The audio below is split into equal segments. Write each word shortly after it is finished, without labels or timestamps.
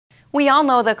We all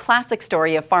know the classic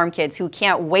story of farm kids who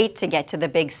can't wait to get to the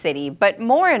big city, but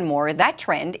more and more that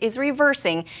trend is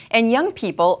reversing and young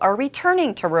people are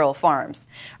returning to rural farms.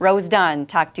 Rose Dunn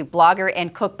talked to blogger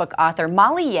and cookbook author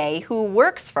Molly Yeh, who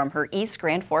works from her East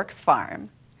Grand Forks farm.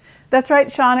 That's right,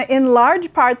 Shauna. In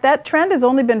large part, that trend has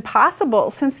only been possible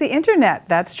since the internet.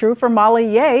 That's true for Molly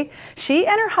Yeh. She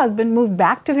and her husband moved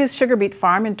back to his sugar beet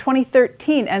farm in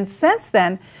 2013, and since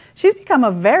then, she's become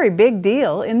a very big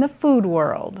deal in the food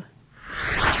world.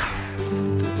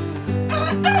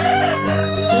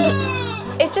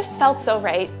 It just felt so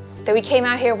right that we came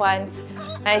out here once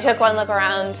and I took one look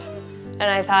around and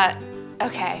I thought,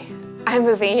 okay, I'm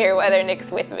moving here whether Nick's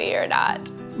with me or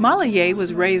not. Molly Yeh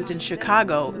was raised in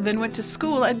Chicago, then went to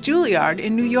school at Juilliard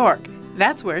in New York.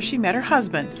 That's where she met her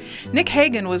husband. Nick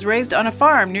Hagan was raised on a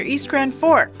farm near East Grand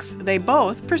Forks. They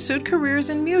both pursued careers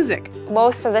in music.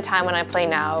 Most of the time when I play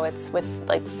now, it's with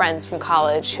friends from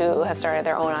college who have started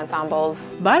their own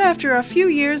ensembles. But after a few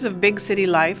years of big city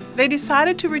life, they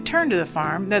decided to return to the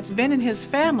farm that's been in his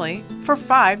family for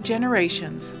 5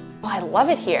 generations. Well, I love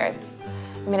it here.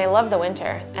 I love the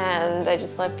winter, and I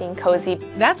just love being cozy.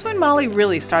 That's when Molly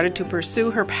really started to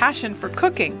pursue her passion for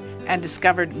cooking and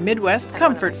discovered Midwest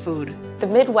comfort food. The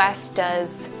Midwest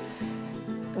does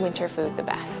winter food the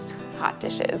best. Hot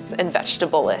dishes and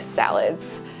vegetable-less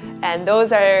salads. And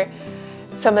those are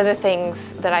some of the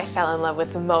things that I fell in love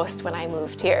with the most when I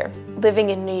moved here. Living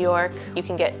in New York, you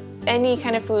can get any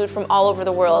kind of food from all over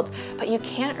the world, but you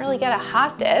can't really get a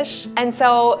hot dish. And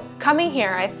so coming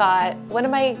here, I thought, what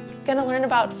am I gonna learn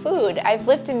about food? I've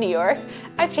lived in New York,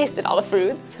 I've tasted all the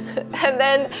foods. And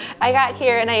then I got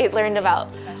here and I learned about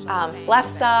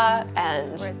lefse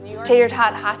and tater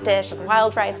tot hot dish,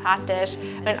 wild rice hot dish,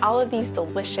 and all of these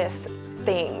delicious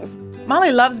things.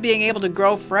 Molly loves being able to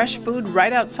grow fresh food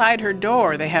right outside her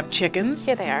door. They have chickens.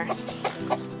 Here they are.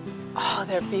 Oh,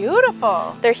 they're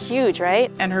beautiful. They're huge,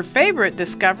 right? And her favorite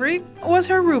discovery was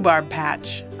her rhubarb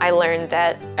patch. I learned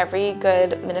that every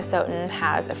good Minnesotan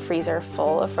has a freezer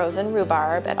full of frozen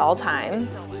rhubarb at all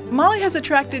times. Molly has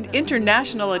attracted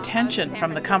international attention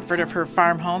from the comfort of her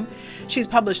farm home. She's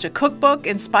published a cookbook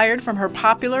inspired from her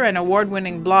popular and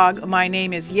award-winning blog, My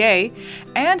Name is Yeh,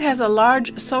 and has a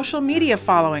large social media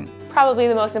following. Probably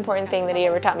the most important thing that he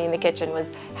ever taught me in the kitchen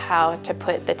was how to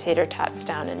put the tater tots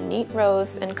down in neat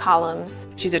rows and columns.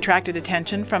 She's attracted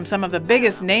attention from some of the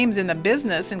biggest names in the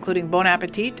business, including Bon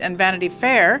Appetit and Vanity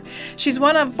Fair. She's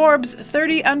one of Forbes'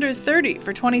 30 Under 30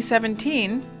 for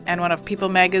 2017 and one of People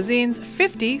Magazine's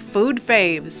 50 Food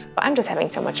Faves. I'm just having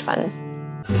so much fun.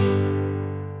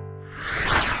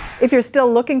 If you're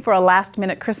still looking for a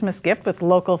last-minute Christmas gift with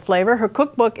local flavor, her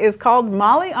cookbook is called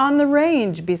Molly on the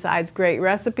Range. Besides great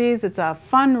recipes, it's a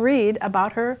fun read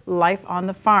about her life on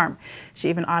the farm. She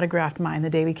even autographed mine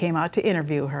the day we came out to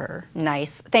interview her.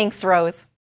 Nice. Thanks, Rose.